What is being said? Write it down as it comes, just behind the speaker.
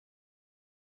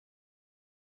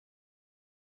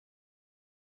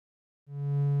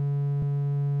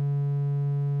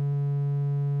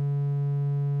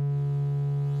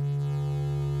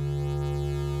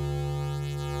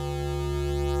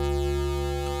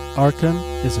Arkan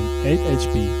is an 8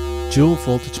 HP dual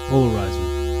voltage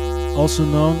polarizer, also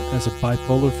known as a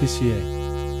bipolar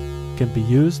VCA. It can be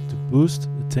used to boost,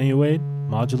 attenuate,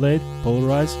 modulate,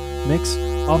 polarize, mix,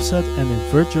 offset and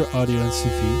invert your audio and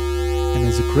CV, and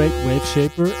is a great wave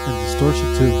shaper and distortion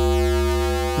too.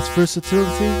 Its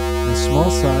versatility and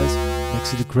small size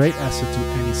makes it a great asset to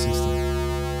any system.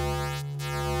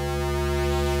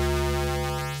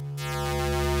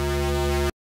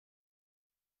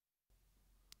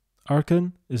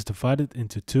 Arkan is divided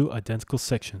into two identical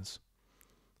sections.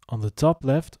 On the top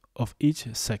left of each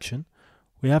section,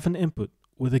 we have an input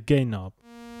with a gain knob.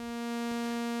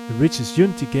 It reaches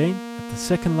unity gain at the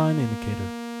second line indicator.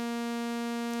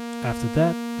 After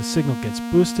that, the signal gets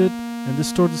boosted and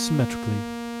distorted symmetrically.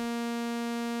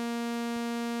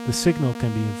 The signal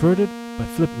can be inverted by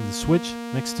flipping the switch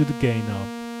next to the gain knob.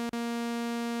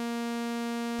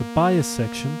 The bias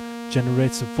section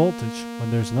generates a voltage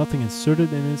when there is nothing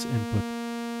inserted in its input.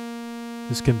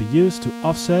 This can be used to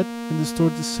offset and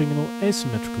distort the signal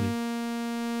asymmetrically.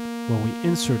 When we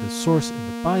insert a source in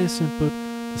the bias input,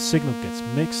 the signal gets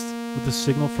mixed with the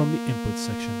signal from the input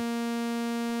section.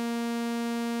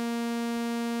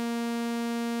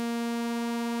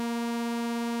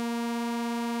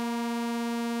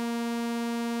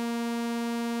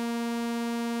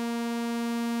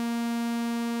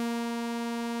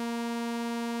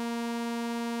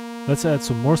 Let's add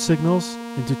some more signals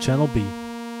into channel B.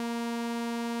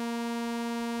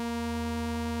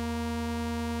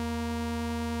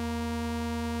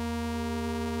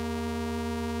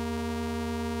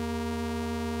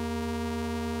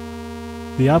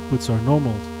 The outputs are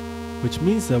normaled, which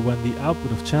means that when the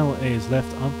output of channel A is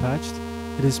left unpatched,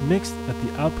 it is mixed at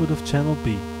the output of channel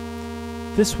B.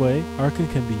 This way, Arkan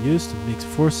can be used to mix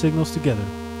 4 signals together.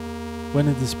 When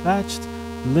it is patched,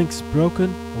 the link is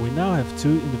broken and we now have 2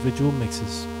 individual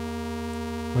mixes.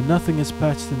 When nothing is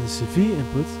patched in the CV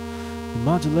input, the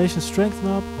modulation strength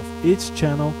knob of each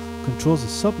channel controls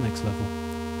the submix level,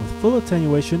 with full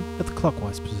attenuation at the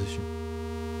clockwise position.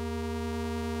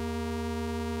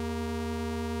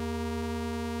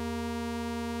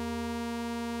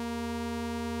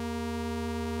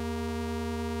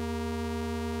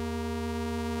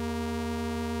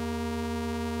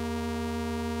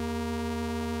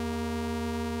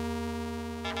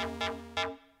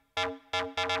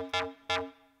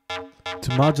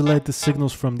 To modulate the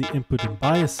signals from the input and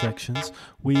bias sections,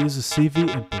 we use a CV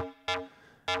input.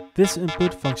 This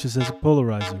input functions as a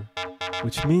polarizer,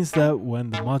 which means that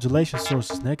when the modulation source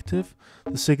is negative,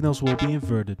 the signals will be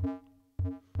inverted.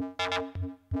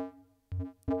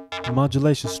 The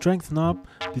modulation strength knob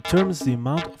determines the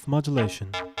amount of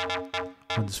modulation.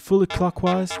 When it is fully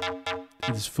clockwise,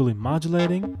 it is fully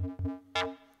modulating,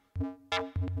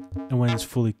 and when it's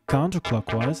fully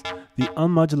counterclockwise, the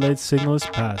unmodulated signal is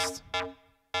passed.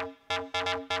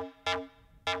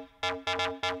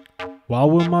 While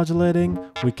we're modulating,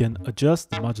 we can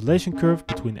adjust the modulation curve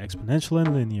between exponential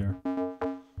and linear.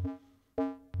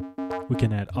 We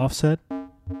can add offset,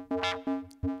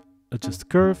 adjust the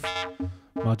curve,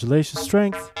 modulation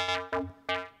strength,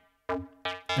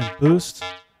 and boost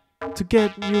to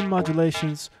get new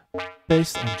modulations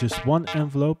based on just one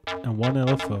envelope and one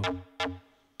LFO.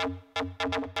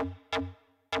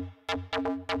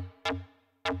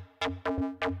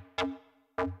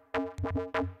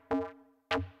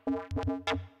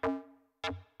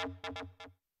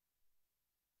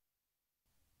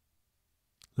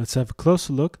 Let's have a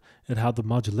closer look at how the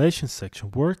modulation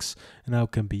section works and how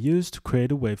it can be used to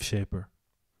create a wave shaper.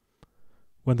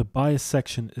 When the bias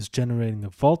section is generating a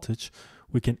voltage,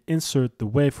 we can insert the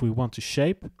wave we want to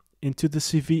shape into the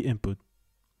CV input.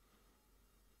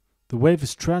 The wave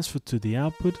is transferred to the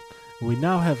output, and we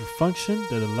now have a function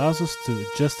that allows us to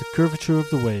adjust the curvature of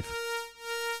the wave.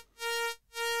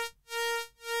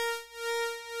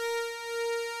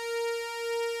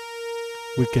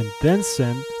 We can then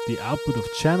send the output of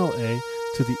channel A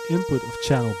to the input of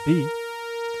channel B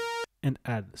and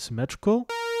add symmetrical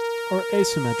or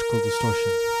asymmetrical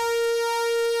distortion.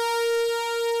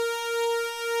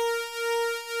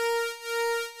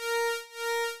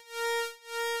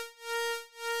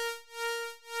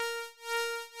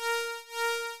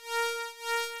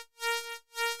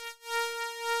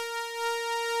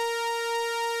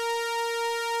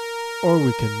 Or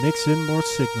we can mix in more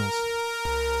signals.